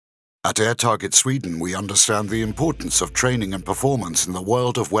At Air Target Sweden, we understand the importance of training and performance in the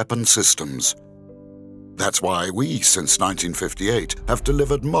world of weapon systems. That's why we, since 1958, have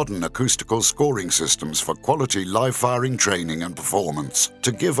delivered modern acoustical scoring systems for quality live-firing training and performance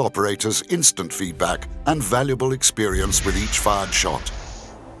to give operators instant feedback and valuable experience with each fired shot.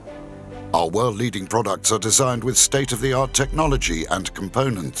 Our world-leading products are designed with state-of-the-art technology and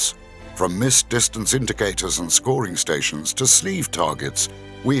components. From missed distance indicators and scoring stations to sleeve targets,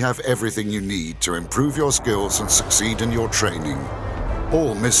 we have everything you need to improve your skills and succeed in your training.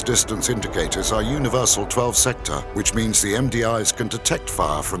 All missed distance indicators are universal 12-sector, which means the MDIs can detect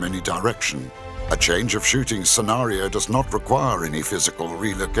fire from any direction. A change of shooting scenario does not require any physical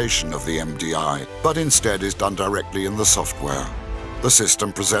relocation of the MDI, but instead is done directly in the software. The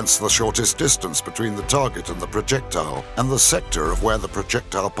system presents the shortest distance between the target and the projectile, and the sector of where the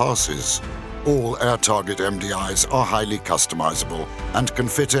projectile passes. All Air Target MDIs are highly customizable and can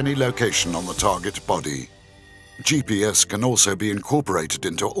fit any location on the target body. GPS can also be incorporated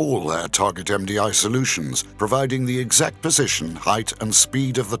into all Air Target MDI solutions, providing the exact position, height and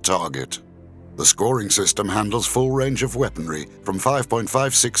speed of the target. The scoring system handles full range of weaponry, from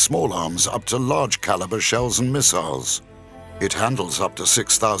 5.56 small arms up to large caliber shells and missiles. It handles up to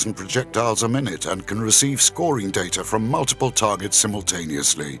 6,000 projectiles a minute and can receive scoring data from multiple targets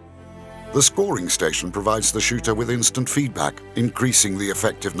simultaneously. The scoring station provides the shooter with instant feedback, increasing the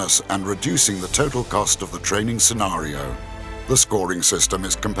effectiveness and reducing the total cost of the training scenario. The scoring system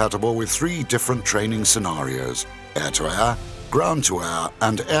is compatible with 3 different training scenarios: air-to-air, ground-to-air,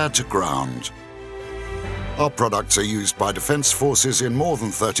 and air-to-ground. Our products are used by defense forces in more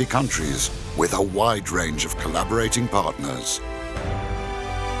than 30 countries, with a wide range of collaborating partners.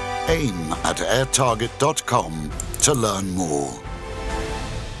 Aim at airtarget.com to learn more.